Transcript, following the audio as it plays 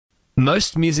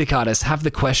Most music artists have the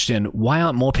question, why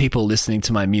aren't more people listening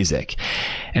to my music?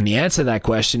 And the answer to that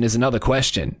question is another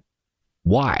question.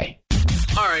 Why?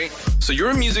 Alright, so you're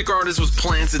a music artist with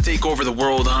plans to take over the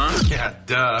world, huh? Yeah,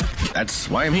 duh. That's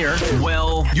why I'm here.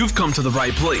 Well, you've come to the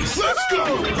right place. Let's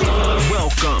go!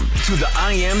 Welcome to the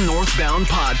I Am Northbound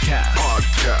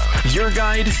podcast. Your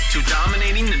guide to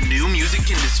dominating the new music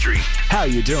industry. How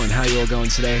you doing? How you all going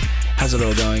today? How's it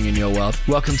all going in your world?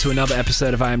 Welcome to another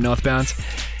episode of I Am Northbound.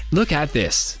 Look at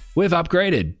this. We've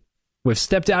upgraded. We've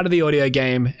stepped out of the audio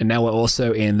game, and now we're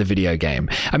also in the video game.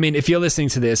 I mean, if you're listening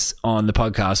to this on the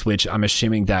podcast, which I'm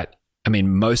assuming that,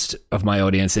 most of my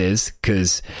audience is,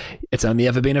 because it's only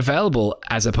ever been available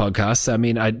as a podcast. So,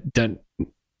 I don't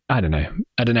know.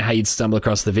 I don't know how you'd stumble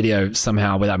across the video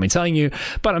somehow without me telling you,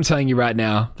 but I'm telling you right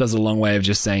now. There's a long way of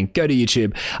just saying, go to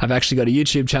YouTube. I've actually got a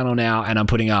YouTube channel now, and I'm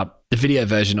putting up the video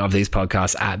version of these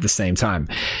podcasts at the same time.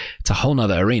 It's a whole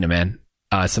nother arena, man.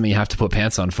 Something you have to put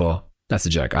pants on for. That's a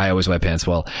joke. I always wear pants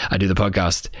while I do the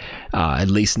podcast, at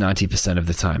least 90% of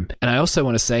the time. And I also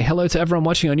want to say hello to everyone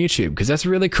watching on YouTube, because that's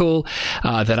really cool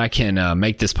that I can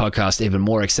make this podcast even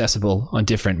more accessible on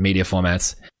different media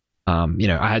formats.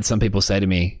 I had some people say to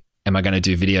me, am I going to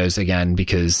do videos again?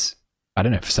 Because I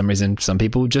don't know, for some reason, some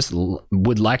people just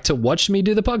would like to watch me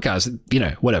do the podcast.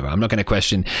 Whatever. I'm not going to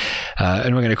question.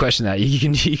 I'm not going to question that.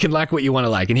 You can like what you want to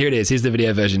like. And here it is. Here's the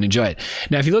video version. Enjoy it.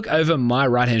 Now, if you look over my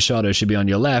right-hand shoulder, it should be on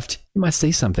your left. You might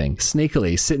see something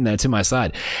sneakily sitting there to my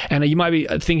side. And you might be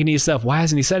thinking to yourself, why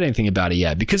hasn't he said anything about it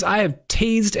yet? Because I have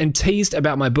teased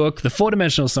about my book, The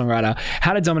 4-Dimensional Songwriter,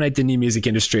 How to Dominate the New Music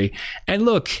Industry. And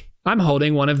look, I'm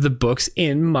holding one of the books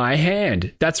in my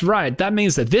hand. That's right. That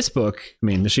means that this book,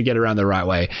 this should get around the right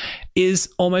way, is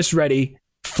almost ready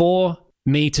for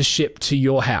me to ship to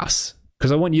your house,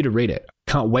 because I want you to read it.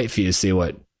 Can't wait for you to see what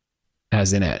it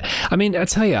has in it. I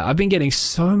tell you, I've been getting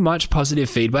so much positive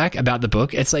feedback about the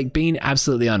book. It's like been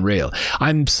absolutely unreal.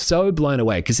 I'm so blown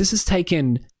away, because this has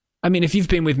taken, if you've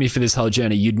been with me for this whole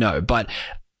journey, you'd know, but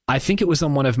I think it was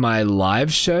on one of my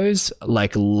live shows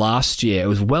like last year. It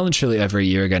was well and truly over a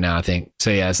year ago now, I think.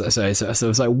 So yeah, so it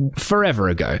was like forever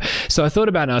ago. So I thought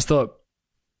about it and I thought,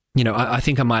 I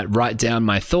think I might write down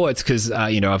my thoughts, because,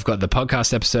 I've got the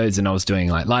podcast episodes and I was doing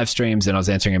like live streams and I was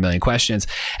answering a million questions.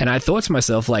 And I thought to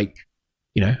myself, like,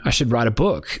 I should write a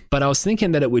book. But I was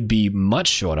thinking that it would be much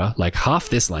shorter, like half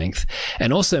this length,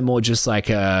 and also more just like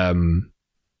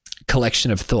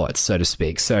collection of thoughts, so to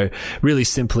speak. So really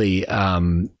simply,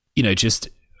 just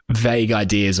vague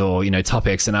ideas or,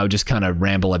 topics, and I would just kind of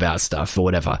ramble about stuff or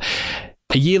whatever.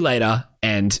 A year later,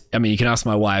 and you can ask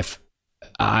my wife,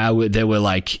 there were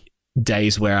like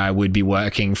days where I would be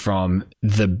working from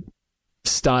the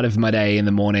start of my day in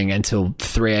the morning until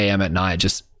 3 a.m. at night,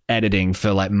 just editing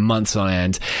for like months on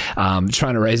end,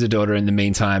 trying to raise a daughter in the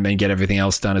meantime and get everything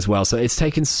else done as well. So it's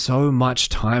taken so much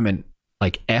time and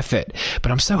like effort,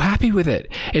 but I'm so happy with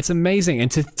it. It's amazing.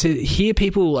 And to hear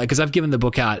people, like, because I've given the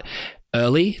book out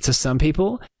early to some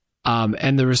people,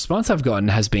 and the response I've gotten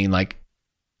has been like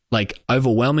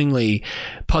overwhelmingly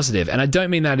positive. And I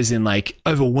don't mean that as in like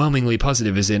overwhelmingly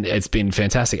positive as in it's been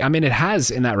fantastic. It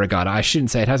has in that regard. I shouldn't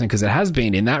say it hasn't, because it has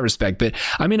been in that respect, but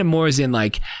I mean it more as in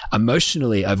like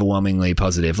emotionally overwhelmingly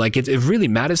positive. Like it really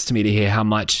matters to me to hear how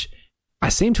much I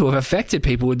seem to have affected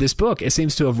people with this book. It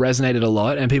seems to have resonated a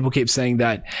lot, and people keep saying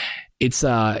that it's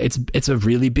a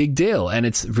really big deal and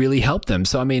it's really helped them.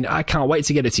 So, I can't wait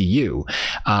to get it to you.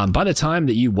 By the time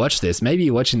that you watch this, maybe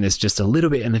you're watching this just a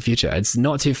little bit in the future. It's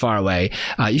not too far away.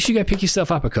 You should go pick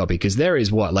yourself up a copy, because there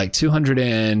is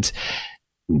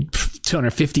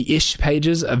 250-ish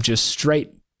pages of just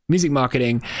straight music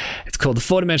marketing. It's called The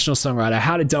 4-Dimensional Songwriter,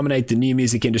 How to Dominate the New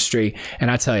Music Industry.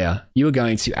 And I tell you, you are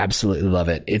going to absolutely love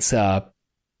it. It's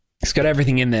got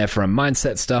everything in there, from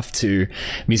mindset stuff to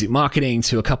music marketing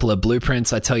to a couple of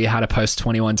blueprints. I tell you how to post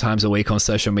 21 times a week on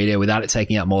social media without it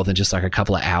taking up more than just like a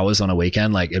couple of hours on a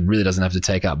weekend. Like it really doesn't have to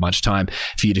take up much time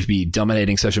for you to be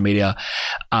dominating social media.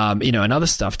 And other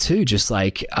stuff too, just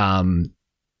like, how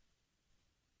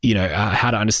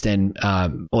to understand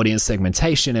audience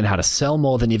segmentation and how to sell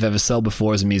more than you've ever sold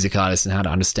before as a music artist, and how to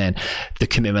understand the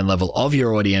commitment level of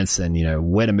your audience and,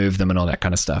 where to move them and all that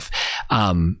kind of stuff.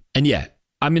 And yeah,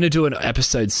 I'm going to do an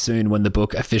episode soon when the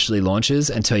book officially launches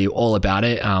and tell you all about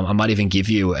it. I might even give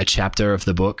you a chapter of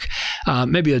the book.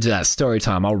 Maybe I'll do that story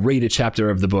time. I'll read a chapter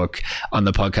of the book on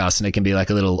the podcast, and it can be like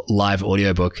a little live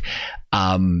audiobook.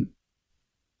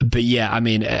 But yeah, I'm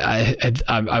going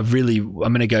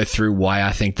to go through why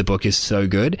I think the book is so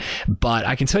good. But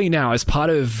I can tell you now, as part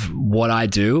of what I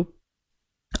do,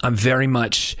 I'm very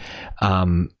much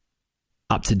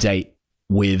up to date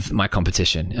with my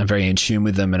competition. I'm very in tune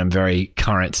with them, and I'm very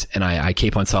current, and I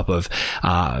keep on top of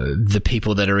the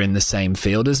people that are in the same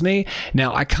field as me.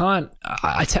 Now,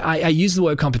 I use the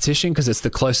word competition because it's the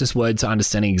closest word to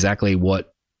understanding exactly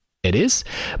what it is.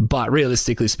 But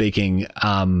realistically speaking,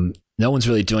 no one's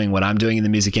really doing what I'm doing in the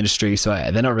music industry, so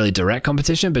they're not really direct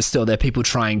competition, but still they're people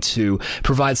trying to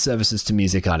provide services to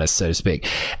music artists, so to speak.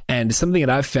 And something that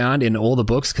I've found in all the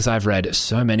books, because I've read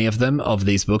so many of them, of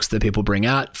these books that people bring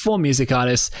out for music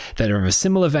artists that are of a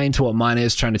similar vein to what mine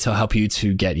is, trying to help you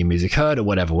to get your music heard or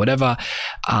whatever.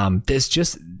 There's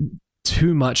just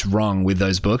too much wrong with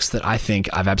those books that I think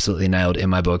I've absolutely nailed in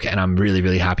my book, and I'm really,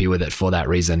 really happy with it for that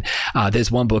reason.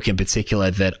 There's one book in particular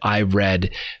that I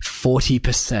read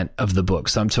 40% of the book.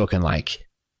 So I'm talking like,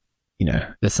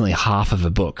 that's only half of a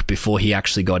book before he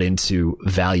actually got into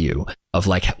value of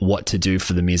like what to do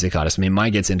for the music artist. I mean,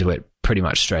 mine gets into it pretty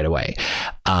much straight away.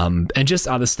 And just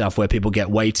other stuff where people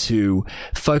get way too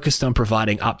focused on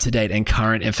providing up-to-date and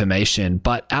current information,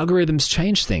 but algorithms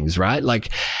change things, right? Like,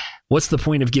 what's the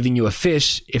point of giving you a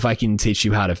fish if I can teach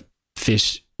you how to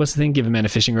fish? What's the thing? Give a man a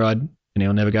fishing rod and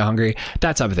he'll never go hungry.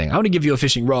 That type of thing. I want to give you a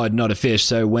fishing rod, not a fish.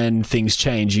 So when things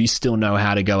change, you still know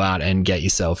how to go out and get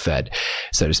yourself fed,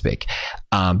 so to speak.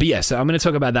 But yeah, so I'm going to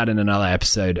talk about that in another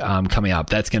episode coming up.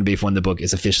 That's going to be for when the book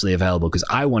is officially available, because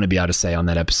I want to be able to say on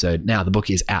that episode, now the book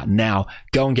is out now.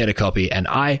 Go and get a copy, and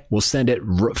I will send it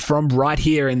from right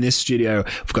here in this studio.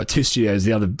 We've got 2 studios.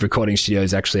 The other recording studio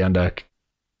is actually under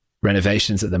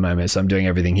renovations at the moment, so I'm doing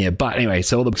everything here. But anyway,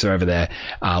 so all the books are over there.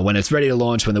 When it's ready to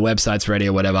launch, when the website's ready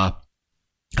or whatever,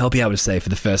 I'll be able to say for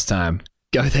the first time,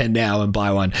 go there now and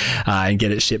buy one and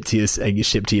get it shipped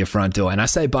to your front door. And I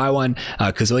say buy one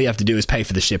because all you have to do is pay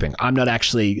for the shipping. I'm not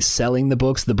actually selling the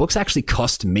books. The books actually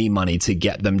cost me money to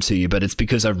get them to you, but it's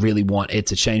because I really want it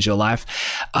to change your life.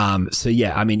 So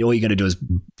yeah, I mean, all you're going to do is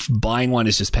buying one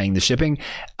is just paying the shipping,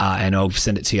 and I'll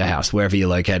send it to your house, wherever you're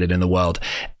located in the world.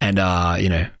 And,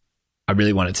 I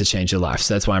really want it to change your life.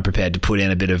 So that's why I'm prepared to put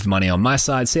in a bit of money on my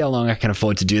side, see how long I can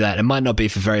afford to do that. It might not be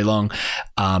for very long.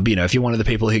 But if you're one of the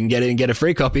people who can get it and get a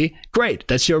free copy, great.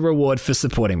 That's your reward for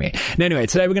supporting me. And anyway,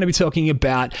 today we're going to be talking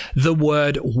about the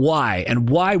word why, and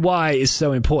why is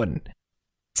so important. I'll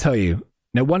tell you,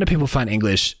 no wonder people find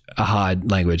English a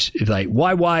hard language. It's like,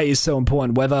 why is so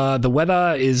important? Whether the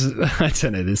weather is, I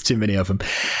don't know, there's too many of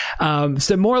them.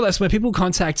 So more or less, when people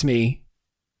contact me,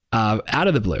 out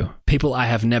of the blue, people I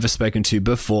have never spoken to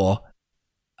before,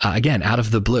 again, out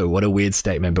of the blue, what a weird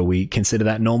statement, but we consider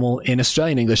that normal in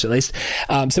Australian English, at least.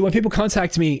 So when people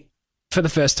contact me for the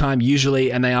first time,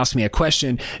 usually, and they ask me a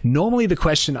question, normally the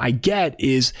question I get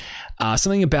is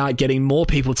something about getting more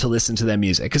people to listen to their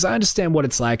music. Because I understand what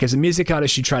it's like. As a music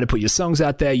artist, you try to put your songs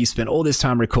out there. You spend all this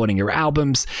time recording your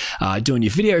albums, doing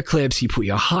your video clips. You put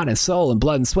your heart and soul and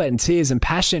blood and sweat and tears and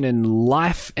passion and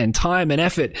life and time and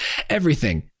effort,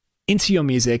 everything into your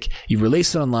music. You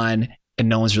release it online, and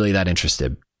no one's really that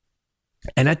interested.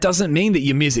 And that doesn't mean that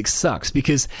your music sucks,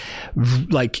 because,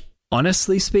 like,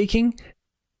 honestly speaking,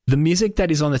 the music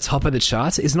that is on the top of the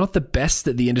charts is not the best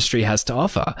that the industry has to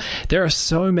offer. There are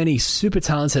so many super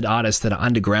talented artists that are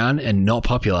underground and not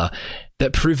popular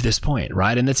that prove this point,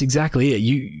 right? And that's exactly it.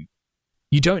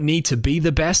 You don't need to be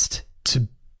the best to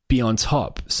be on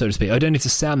top, so to speak. I don't need to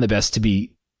sound the best to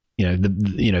be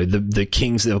the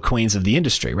kings or queens of the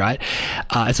industry, right?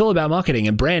 It's all about marketing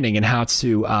and branding and how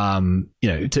to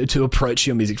to approach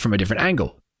your music from a different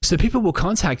angle. So people will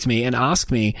contact me and ask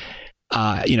me,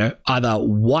 either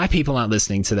why people aren't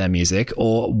listening to their music,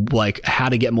 or like how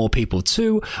to get more people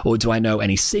to, or do I know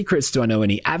any secrets? Do I know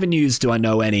any avenues? Do I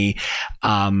know any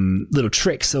little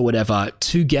tricks or whatever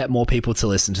to get more people to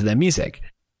listen to their music?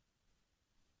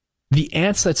 The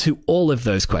answer to all of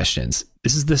those questions,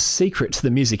 this is the secret to the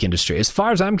music industry. As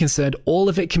far as I'm concerned, all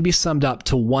of it can be summed up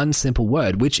to one simple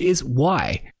word, which is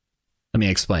why. Let me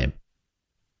explain.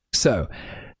 So,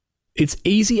 it's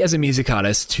easy as a music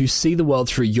artist to see the world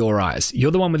through your eyes. You're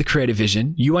the one with the creative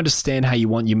vision. You understand how you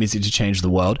want your music to change the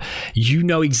world. You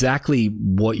know exactly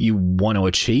what you want to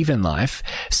achieve in life.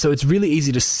 So it's really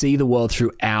easy to see the world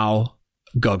through our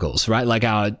goggles, right? Like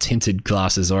our tinted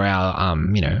glasses or our,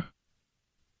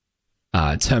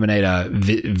 Terminator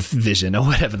vision or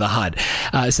whatever the HUD.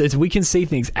 So we can see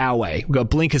things our way. We've got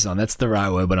blinkers on. That's the right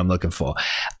word, what I'm looking for.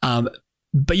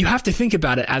 But you have to think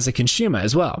about it as a consumer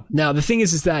as well. Now, the thing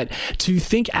is that to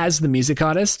think as the music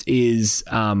artist is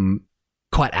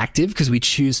quite active, because we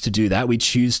choose to do that. We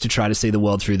choose to try to see the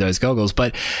world through those goggles.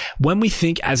 But when we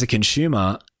think as a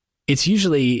consumer, it's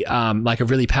usually like a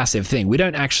really passive thing. We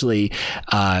don't actually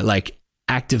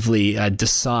actively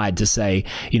decide to say,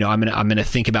 I'm gonna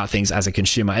think about things as a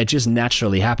consumer. It just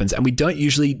naturally happens, and we don't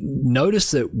usually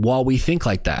notice it while we think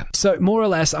like that. So more or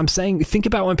less, I'm saying, think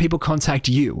about when people contact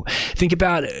you. Think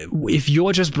about if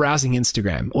you're just browsing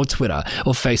Instagram or Twitter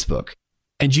or Facebook,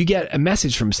 and you get a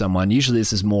message from someone. Usually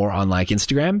this is more on like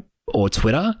Instagram or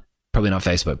Twitter, probably not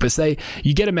Facebook, but say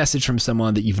you get a message from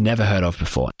someone that you've never heard of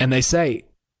before, and they say,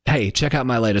 hey, check out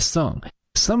my latest song.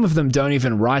 Some of them don't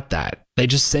even write that. They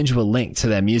just send you a link to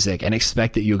their music and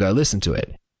expect that you'll go listen to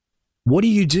it. What do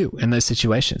you do in those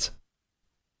situations?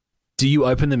 Do you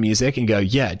open the music and go,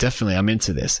 yeah, definitely, I'm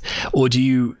into this? Or do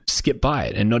you skip by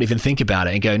it and not even think about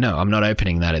it and go, no, I'm not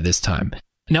opening that at this time?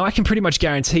 Now, I can pretty much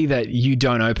guarantee that you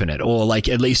don't open it, or like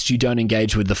at least you don't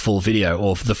engage with the full video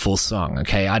or the full song,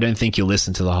 okay? I don't think you'll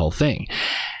listen to the whole thing.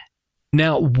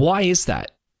 Now, why is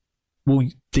that? Well,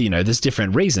 there's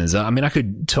different reasons. I mean, I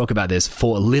could talk about this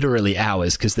for literally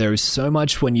hours because there is so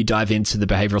much when you dive into the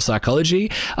behavioral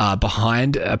psychology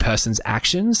behind a person's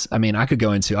actions. I mean, I've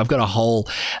got a whole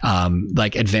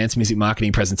like advanced music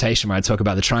marketing presentation where I talk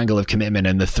about the triangle of commitment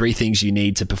and the 3 things you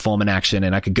need to perform an action.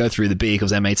 And I could go through the B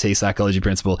equals MAT psychology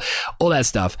principle, all that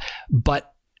stuff. But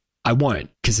I won't,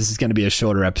 because this is going to be a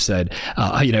shorter episode,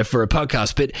 for a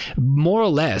podcast. But more or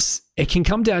less, it can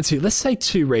come down to, let's say,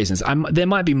 2 reasons. There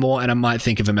might be more, and I might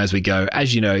think of them as we go.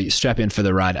 As you know, strap in for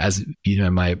the ride. As you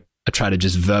know, I try to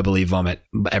just verbally vomit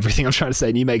everything I'm trying to say,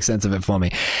 and you make sense of it for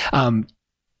me.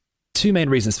 2 main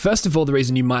reasons. First of all, the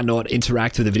reason you might not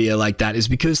interact with a video like that is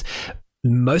because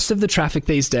most of the traffic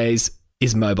these days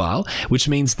is mobile, which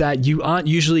means that you aren't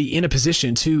usually in a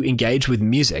position to engage with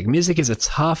music. Music is a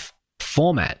tough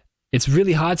format. It's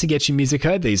really hard to get your music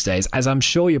heard these days, as I'm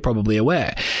sure you're probably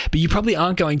aware. But you probably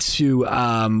aren't going to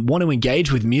want to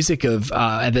engage with music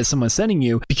that someone's sending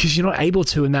you because you're not able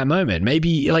to in that moment.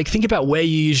 Maybe think about where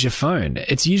you use your phone.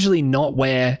 It's usually not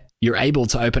where you're able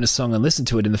to open a song and listen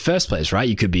to it in the first place, right?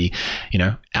 You could be,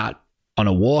 out on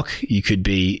a walk. You could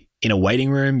be in a waiting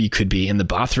room, you could be in the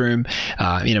bathroom.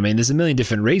 There's a million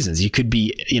different reasons. You could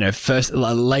be, first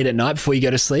late at night before you go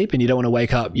to sleep and you don't want to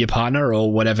wake up your partner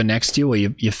or whatever next to you, or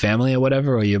your family or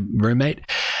whatever, or your roommate.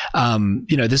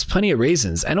 There's plenty of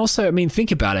reasons. And also,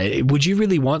 think about it. Would you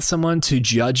really want someone to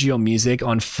judge your music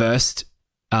on first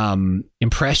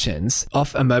impressions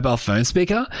off a mobile phone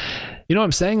speaker? You know what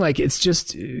I'm saying? It's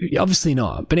just obviously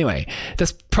not. But anyway,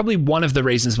 that's probably one of the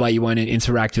reasons why you won't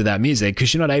interact with that music,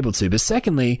 because you're not able to. But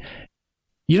secondly,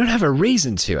 you don't have a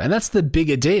reason to. And that's the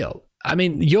bigger deal.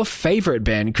 Your favorite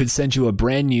band could send you a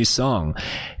brand new song,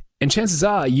 and chances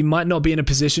are you might not be in a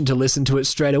position to listen to it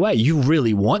straight away. You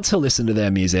really want to listen to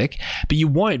their music, but you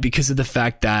won't because of the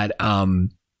fact that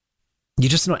you're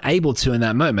just not able to in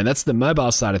that moment. That's the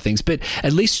mobile side of things. But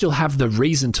at least you'll have the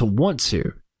reason to want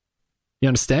to. You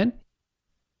understand?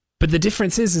 But the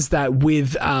difference is that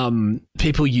with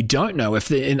people you don't know,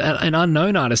 if an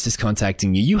unknown artist is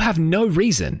contacting you, you have no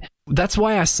reason. That's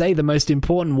why I say the most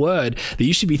important word that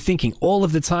you should be thinking all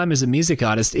of the time as a music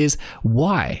artist is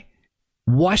why?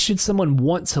 Why should someone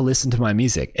want to listen to my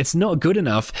music? It's not good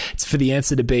enough for the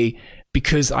answer to be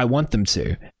because I want them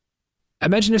to.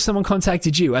 Imagine if someone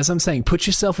contacted you. As I'm saying, put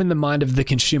yourself in the mind of the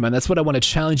consumer. And that's what I want to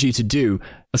challenge you to do.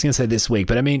 I was going to say this week,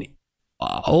 but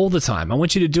all the time. I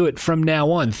want you to do it from now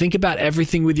on. Think about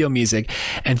everything with your music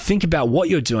and think about what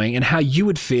you're doing and how you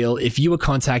would feel if you were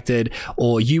contacted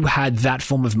or you had that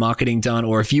form of marketing done,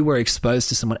 or if you were exposed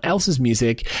to someone else's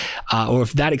music, or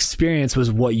if that experience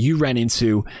was what you ran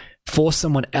into for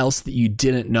someone else that you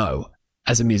didn't know.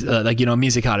 As a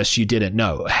music artist you didn't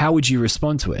know. How would you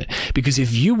respond to it? Because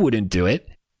if you wouldn't do it,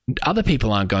 other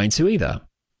people aren't going to either.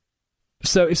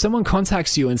 So if someone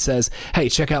contacts you and says, hey,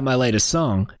 check out my latest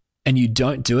song, and you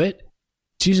don't do it,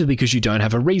 it's usually because you don't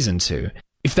have a reason to.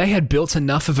 If they had built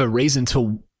enough of a reason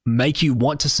to make you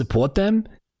want to support them,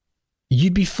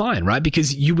 you'd be fine, right?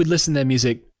 Because you would listen to their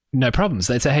music, no problems.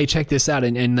 They'd say, hey, check this out,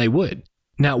 and they would.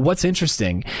 Now, what's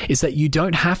interesting is that you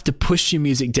don't have to push your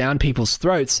music down people's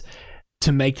throats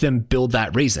to make them build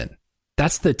that reason.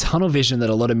 That's the tunnel vision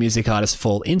that a lot of music artists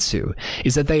fall into,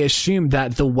 is that they assume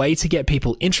that the way to get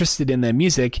people interested in their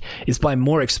music is by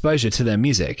more exposure to their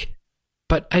music.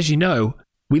 But as you know,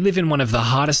 we live in one of the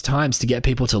hardest times to get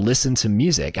people to listen to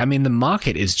music. The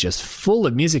market is just full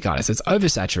of music artists. It's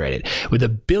oversaturated with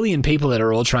 1 billion people that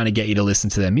are all trying to get you to listen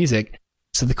to their music.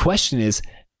 So the question is,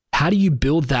 how do you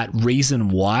build that reason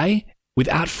why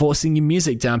without forcing your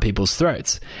music down people's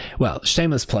throats? Well,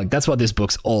 shameless plug. That's what this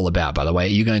book's all about, by the way.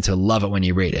 You're going to love it when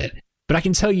you read it. But I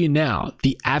can tell you now,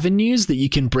 the avenues that you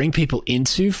can bring people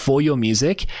into for your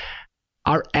music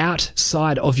are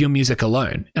outside of your music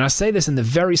alone. And I say this in the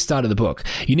very start of the book.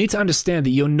 You need to understand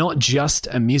that you're not just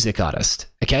a music artist,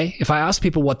 okay? If I ask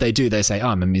people what they do, they say, oh,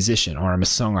 I'm a musician, or I'm a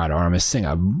songwriter, or I'm a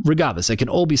singer. Regardless, it can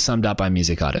all be summed up by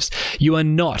music artist. You are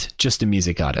not just a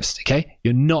music artist, okay?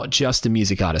 You're not just a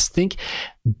music artist. Think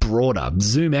broader,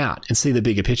 zoom out and see the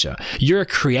bigger picture. You're a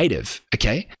creative,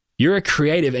 okay? You're a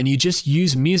creative and you just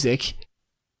use music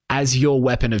as your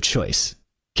weapon of choice.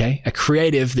 Okay, a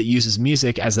creative that uses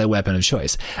music as their weapon of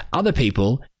choice. Other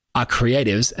people are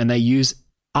creatives and they use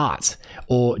art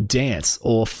or dance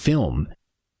or film,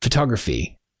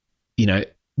 photography,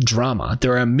 drama.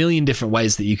 There are a million different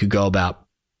ways that you could go about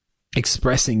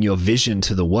expressing your vision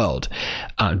to the world.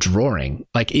 Drawing,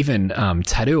 like even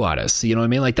tattoo artists, you know what I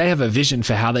mean? Like they have a vision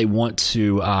for how they want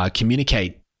to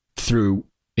communicate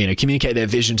their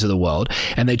vision to the world,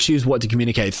 and they choose what to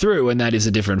communicate through, and that is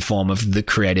a different form of the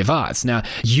creative arts. Now,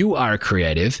 you are a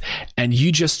creative, and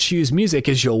you just choose music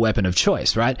as your weapon of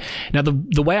choice, right? Now,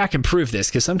 the way I can prove this,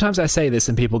 because sometimes I say this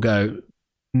and people go,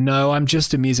 no, I'm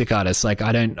just a music artist. Like,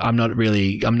 I'm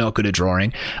not good at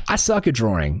drawing. I suck at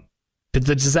drawing. But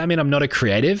does that mean I'm not a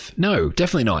creative? No,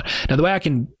 definitely not. Now, the way I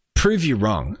can prove you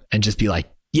wrong and just be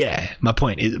like, yeah, my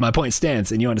point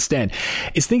stands and you understand,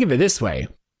 is think of it this way.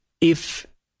 If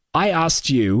I asked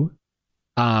you,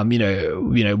 show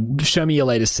me your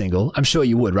latest single, I'm sure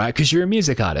you would, right? Because you're a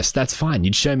music artist. That's fine.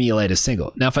 You'd show me your latest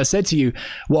single. Now, if I said to you,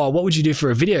 well, what would you do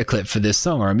for a video clip for this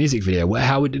song or a music video?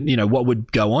 What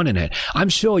would go on in it? I'm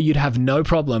sure you'd have no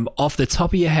problem off the top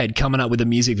of your head coming up with a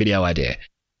music video idea.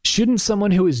 Shouldn't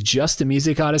someone who is just a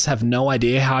music artist have no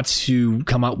idea how to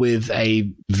come up with a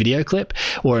video clip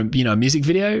or, a music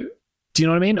video? Do you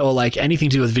know what I mean? Or like anything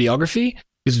to do with videography?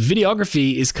 Because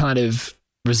videography is kind of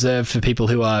reserved for people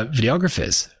who are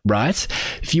videographers, right?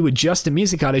 If you were just a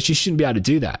music artist, you shouldn't be able to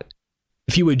do that.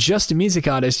 If you were just a music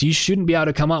artist, you shouldn't be able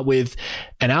to come up with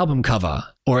an album cover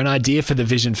or an idea for the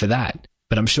vision for that.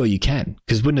 But I'm sure you can,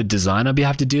 because wouldn't a designer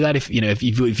have to do that? If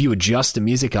you were just a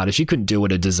music artist, you couldn't do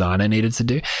what a designer needed to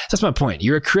do. That's my point.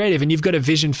 You're a creative and you've got a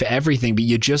vision for everything, but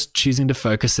you're just choosing to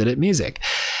focus it at music.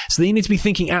 So then you need to be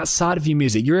thinking outside of your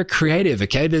music. You're a creative,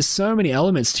 okay? There's so many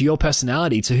elements to your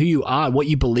personality, to who you are, what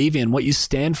you believe in, what you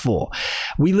stand for.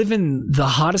 We live in the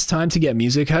hardest time to get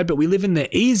music heard, but we live in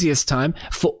the easiest time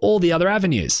for all the other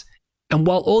avenues. And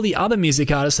while all the other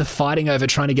music artists are fighting over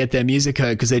trying to get their music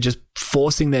heard because they're just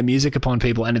forcing their music upon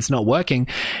people and it's not working,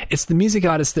 it's the music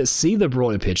artists that see the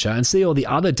broader picture and see all the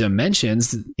other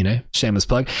dimensions, shameless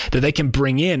plug, that they can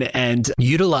bring in and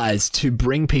utilize to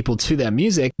bring people to their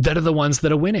music that are the ones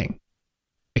that are winning.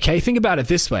 Okay, think about it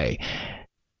this way.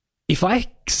 If I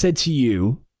said to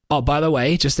you, oh, by the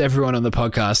way, just everyone on the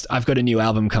podcast, I've got a new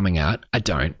album coming out. I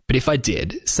don't. But if I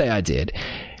did, say I did,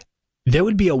 there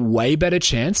would be a way better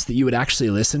chance that you would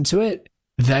actually listen to it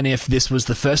than if this was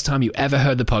the first time you ever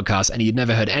heard the podcast and you'd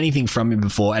never heard anything from me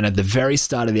before. And at the very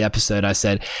start of the episode, I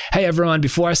said, hey, everyone,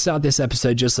 before I start this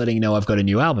episode, just letting you know I've got a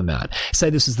new album out. Say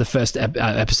this is the first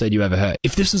episode you ever heard.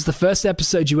 If this was the first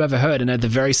episode you ever heard and at the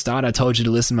very start I told you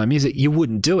to listen to my music, you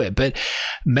wouldn't do it. But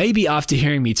maybe after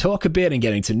hearing me talk a bit and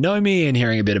getting to know me and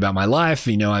hearing a bit about my life,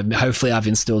 hopefully I've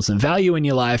instilled some value in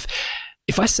your life.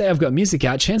 If I say I've got music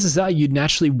out, chances are you'd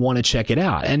naturally want to check it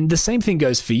out. And the same thing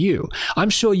goes for you.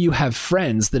 I'm sure you have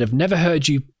friends that have never heard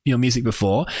your music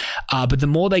before, but the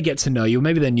more they get to know you,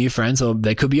 maybe they're new friends or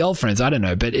they could be old friends, I don't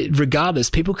know. But regardless,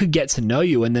 people could get to know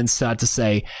you and then start to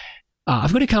say,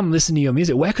 I've got to come listen to your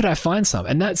music. Where could I find some?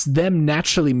 And that's them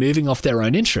naturally moving off their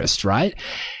own interest, right?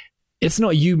 It's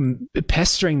not you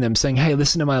pestering them saying, hey,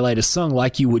 listen to my latest song,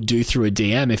 like you would do through a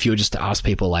DM if you were just to ask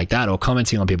people like that, or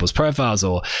commenting on people's profiles,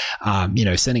 or,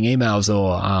 sending emails,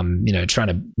 or, trying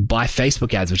to buy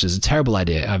Facebook ads, which is a terrible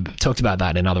idea. I've talked about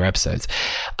that in other episodes.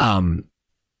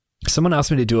 Someone asked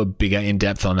me to do a bigger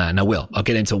in-depth on that, and I will. I'll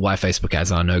get into why Facebook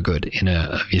ads are no good in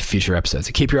a future episode.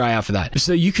 So keep your eye out for that.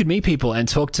 So you could meet people and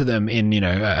talk to them in,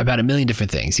 about a million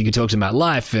different things. You could talk to them about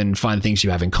life and find things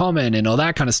you have in common and all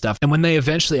that kind of stuff. And when they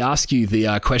eventually ask you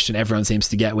the question everyone seems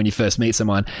to get when you first meet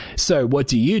someone, so what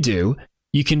do?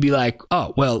 You can be like,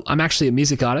 oh, well, I'm actually a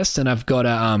music artist and I've got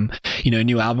a,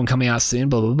 new album coming out soon,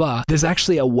 blah, blah, blah. There's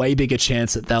actually a way bigger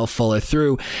chance that they'll follow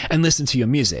through and listen to your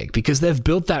music because they've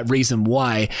built that reason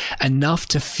why enough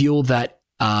to fuel that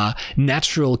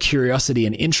natural curiosity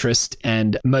and interest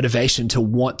and motivation to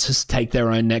want to take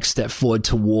their own next step forward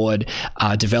toward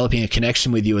developing a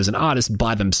connection with you as an artist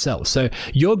by themselves. So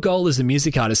your goal as a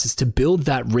music artist is to build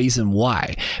that reason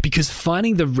why, because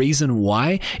finding the reason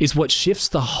why is what shifts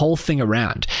the whole thing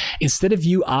around. Instead of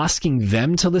you asking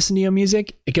them to listen to your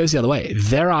music, it goes the other way.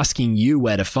 They're asking you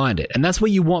where to find it. And that's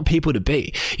where you want people to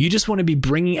be. You just want to be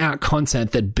bringing out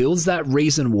content that builds that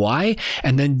reason why,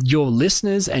 and then your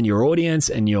listeners and your audience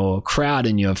and your crowd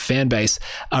and your fan base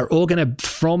are all going to,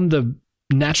 from the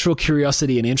natural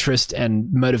curiosity and interest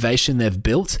and motivation they've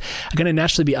built, are going to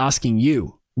naturally be asking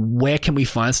you, where can we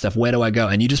find stuff? Where do I go?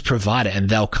 And you just provide it and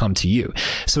they'll come to you.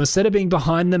 So instead of being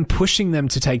behind them, pushing them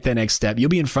to take their next step, you'll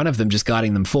be in front of them, just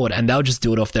guiding them forward, and they'll just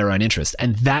do it off their own interest.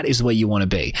 And that is where you want to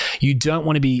be. You don't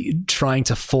want to be trying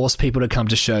to force people to come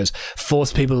to shows,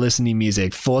 force people to listen to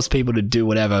music, force people to do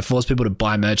whatever, force people to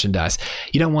buy merchandise.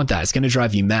 You don't want that. It's going to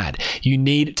drive you mad. You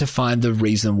need to find the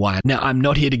reason why. Now, I'm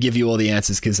not here to give you all the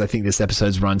answers because I think this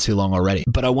episode's run too long already,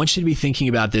 but I want you to be thinking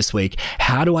about this week,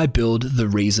 how do I build the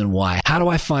reason why? How do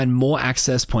I find more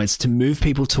access points to move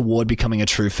people toward becoming a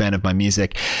true fan of my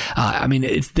music?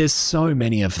 There's so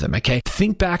many of them, okay?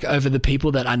 Think back over the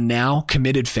people that are now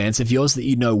committed fans of yours that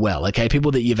you know well, okay?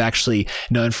 People that you've actually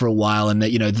known for a while and that,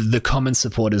 you know, the common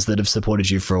supporters that have supported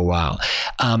you for a while.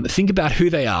 Think about who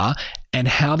they are and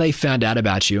how they found out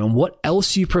about you and what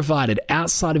else you provided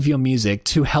outside of your music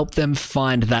to help them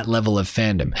find that level of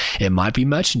fandom. It might be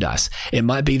merchandise. It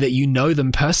might be that you know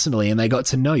them personally and they got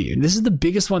to know you. This is the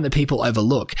biggest one that people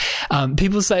overlook.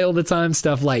 People say all the time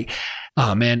stuff like,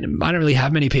 oh man, I don't really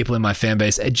have many people in my fan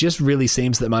base. It just really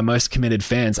seems that my most committed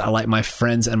fans are like my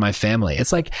friends and my family.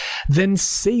 It's like, then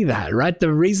see that, right?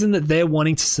 The reason that they're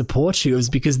wanting to support you is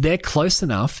because they're close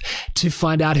enough to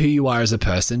find out who you are as a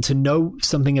person, to know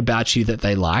something about you that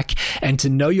they like, and to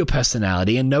know your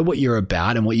personality and know what you're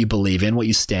about and what you believe in, what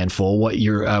you stand for, what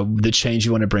you're, the change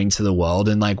you want to bring to the world,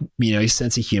 and like, you know, your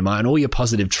sense of humor and all your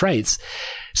positive traits.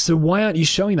 So why aren't you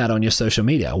showing that on your social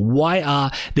media? Why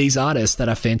are these artists that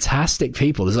are fantastic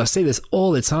people, as I see this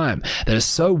all the time, that are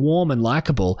so warm and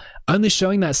likable, only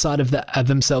showing that side of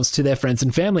themselves to their friends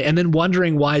and family, and then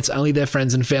wondering why it's only their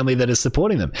friends and family that are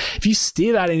supporting them? If you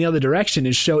steer that in the other direction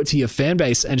and show it to your fan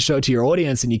base and show it to your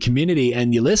audience and your community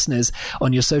and your listeners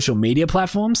on your social media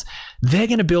platforms, they're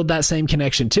going to build that same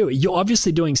connection too. You're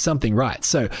obviously doing something right.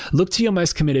 So look to your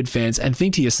most committed fans and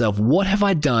think to yourself, what have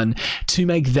I done to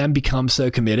make them become so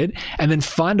committed? And then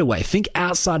find a way. Think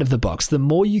outside of the box. The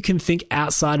more you can think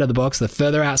outside of the box, the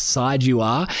further outside you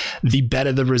are, the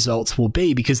better the results will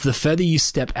be, because the further you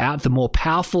step out, the more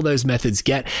powerful those methods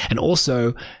get, and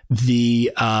also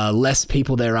the less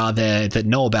people there are there that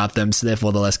know about them, so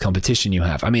therefore the less competition you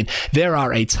have. I mean, there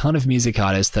are a ton of music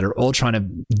artists that are all trying to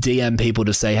DM people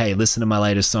to say, hey, listen to my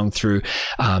latest song through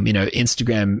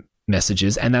Instagram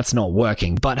messages, and that's not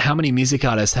working. But how many music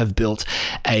artists have built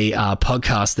a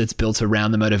podcast that's built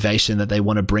around the motivation that they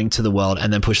want to bring to the world,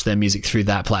 and then push their music through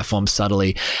that platform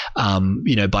subtly,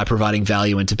 by providing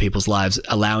value into people's lives,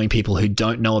 allowing people who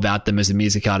don't know about them as a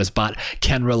music artist but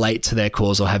can relate to their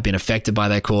cause or have been affected by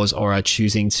their cause or are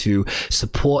choosing to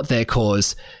support their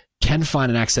cause, can find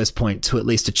an access point to at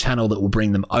least a channel that will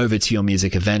bring them over to your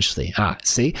music eventually.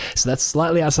 See? So that's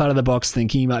slightly outside of the box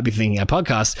thinking. You might be thinking a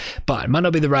podcast, but it might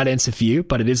not be the right answer for you,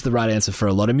 but it is the right answer for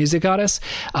a lot of music artists.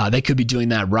 They could be doing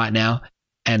that right now.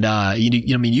 And,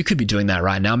 you could be doing that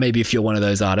right now. Maybe if you're one of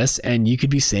those artists, and you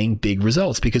could be seeing big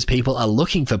results because people are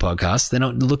looking for podcasts. They're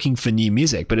not looking for new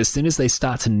music. But as soon as they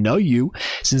start to know you,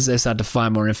 as soon as they start to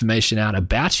find more information out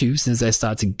about you, as soon as they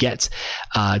start to get,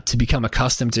 to become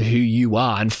accustomed to who you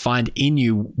are and find in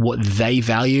you what they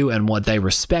value and what they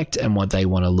respect and what they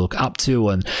want to look up to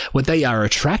and what they are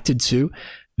attracted to,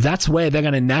 that's where they're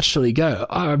going to naturally go,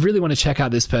 oh, I really want to check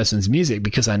out this person's music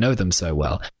because I know them so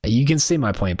well. You can see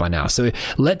my point by now. So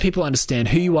let people understand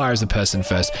who you are as a person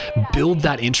first. Build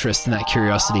that interest and that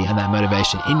curiosity and that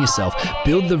motivation in yourself.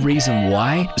 Build the reason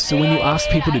why. So when you ask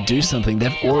people to do something,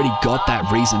 they've already got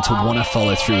that reason to want to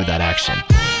follow through with that action.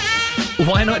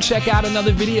 Why not check out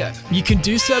another video? You can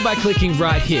do so by clicking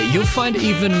right here. You'll find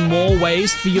even more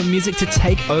ways for your music to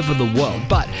take over the world.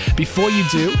 But before you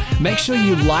do, make sure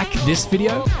you like this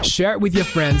video, share it with your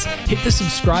friends, hit the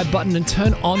subscribe button, and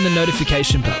turn on the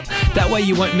notification bell. That way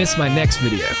you won't miss my next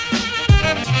video.